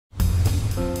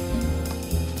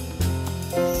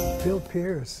Bill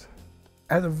Pierce.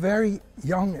 At a very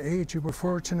young age, you were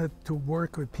fortunate to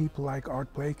work with people like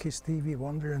Art Blakey, Stevie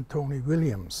Wonder, and Tony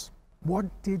Williams. What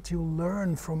did you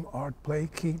learn from Art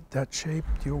Blakey that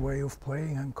shaped your way of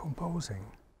playing and composing?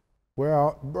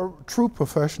 Well, true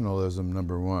professionalism,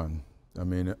 number one. I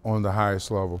mean, on the highest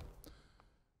level.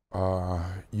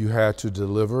 You had to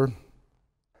deliver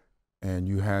and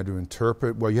you had to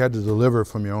interpret. Well, you had to deliver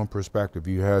from your own perspective.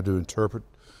 You had to interpret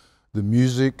the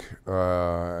music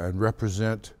and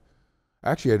represent,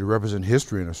 actually you had to represent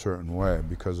history in a certain way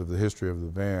because of the history of the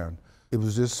band. It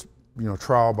was just, you know,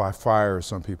 trial by fire, as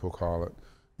some people call it.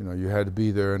 You know, you had to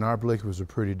be there, and Art Blakey was a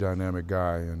pretty dynamic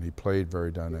guy, and he played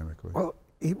very dynamically. Well,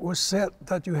 it was said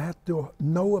that you had to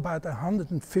know about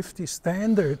 150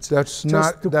 standards. That's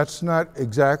not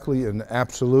exactly an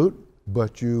absolute,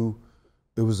 but it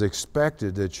was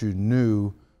expected that you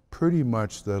knew pretty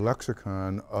much the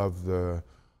lexicon of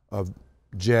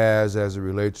jazz as it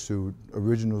relates to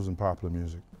originals and popular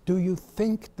music. Do you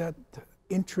think that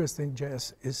interest in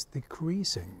jazz is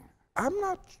decreasing? I'm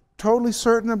not totally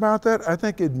certain about that. I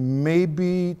think it may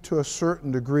be to a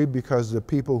certain degree because the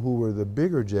people who were the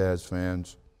bigger jazz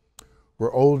fans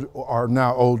are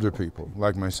now older people,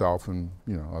 like myself and,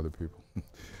 you know, other people.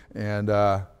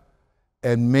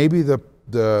 And maybe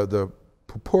the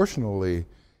proportionally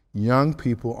young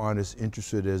people aren't as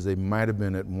interested as they might have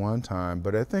been at one time,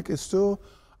 but I think it's still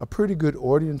a pretty good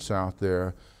audience out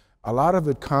there. A lot of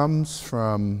it comes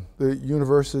from the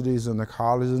universities and the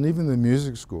colleges and even the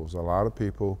music schools. A lot of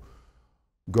people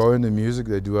go into music,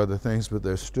 they do other things, but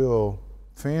they're still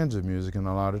fans of music, and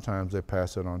a lot of times they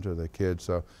pass it on to their kids.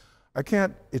 So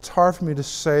it's hard for me to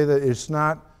say that it's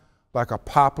not like a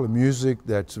popular music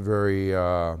that's very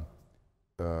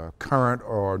current,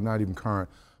 or not even current,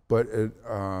 but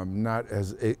not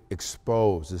as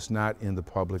exposed. It's not in the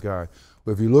public eye.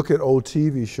 But if you look at old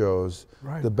TV shows,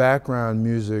 right, the background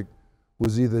music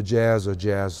was either jazz or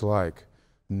jazz-like.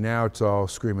 Now it's all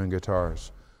screaming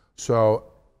guitars. So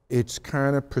it's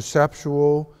kind of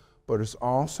perceptual, but it's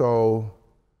also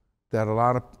that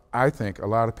I think a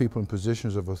lot of people in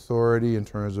positions of authority in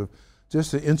terms of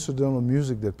just the incidental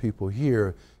music that people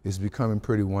hear is becoming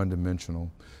pretty one-dimensional.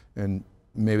 And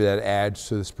maybe that adds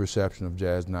to this perception of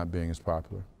jazz not being as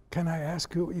popular. Can I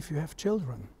ask you if you have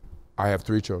children? I have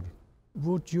 3 children.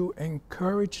 Would you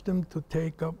encourage them to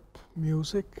take up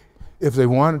music? If they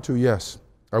wanted to, yes.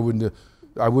 I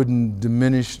wouldn't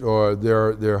diminish or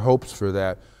their hopes for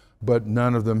that, but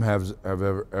none of them have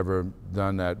ever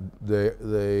done that.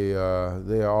 They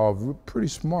are all pretty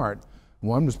smart.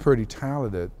 One was pretty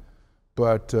talented,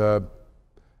 but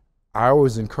I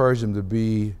always encourage them to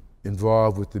be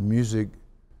involved with the music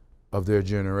of their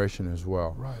generation as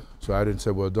well. Right. So I didn't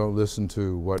say, well, don't listen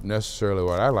to necessarily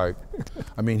what I like.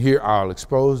 I mean, here I'll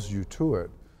expose you to it,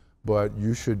 but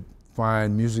you should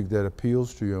find music that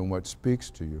appeals to you and what speaks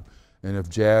to you. And if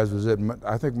jazz was it,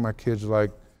 I think my kids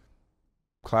like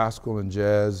classical and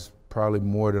jazz probably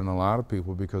more than a lot of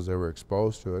people because they were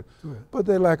exposed to it. But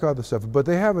they like other stuff. But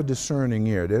they have a discerning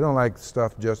ear. They don't like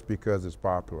stuff just because it's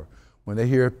popular. When they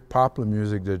hear popular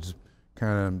music that's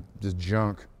kind of just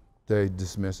junk, they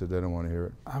dismiss it. They don't want to hear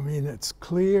it. I mean, it's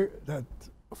clear that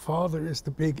father is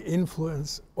the big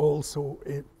influence also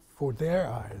for their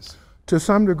eyes. To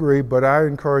some degree, but I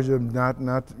encourage them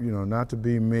not to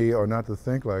be me or not to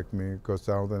think like me, because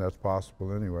I don't think that's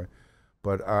possible anyway.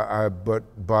 But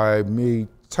but by me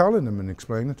telling them and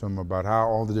explaining to them about how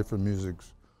all the different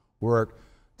musics work,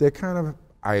 they kind of,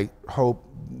 I hope,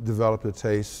 develop a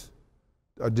taste,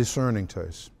 a discerning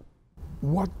taste.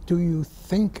 What do you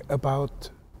think about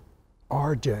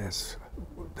our jazz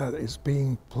that is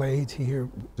being played here?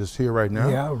 Just here right now?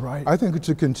 Yeah, right. I think it's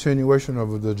a continuation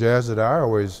of the jazz that I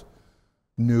always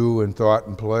knew and thought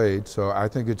and played, so I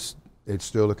think it's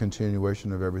still a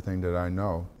continuation of everything that I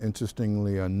know.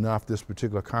 Interestingly enough, this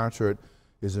particular concert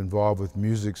is involved with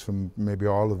musics from maybe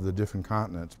all of the different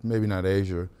continents, maybe not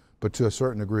Asia, but to a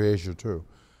certain degree Asia too.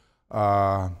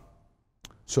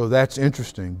 So that's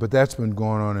interesting, but that's been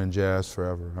going on in jazz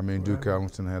forever. I mean, Duke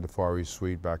Ellington had the Far East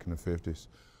Suite back in the 50s.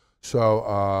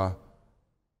 So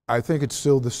I think it's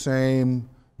still the same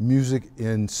music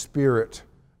in spirit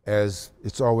as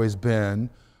it's always been,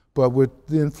 but with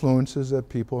the influences that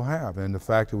people have. And the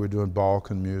fact that we're doing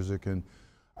Balkan music and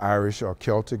Irish or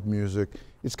Celtic music,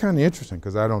 it's kind of interesting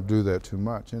because I don't do that too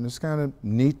much. And it's kind of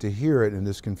neat to hear it in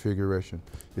this configuration.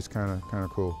 It's kind of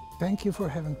cool. Thank you for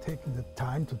having taken the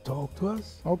time to talk to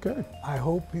us. Okay. I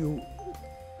hope you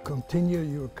continue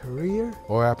your career.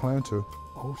 Oh, I plan to.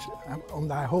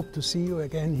 And I hope to see you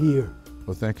again here.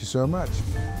 Well, thank you so much.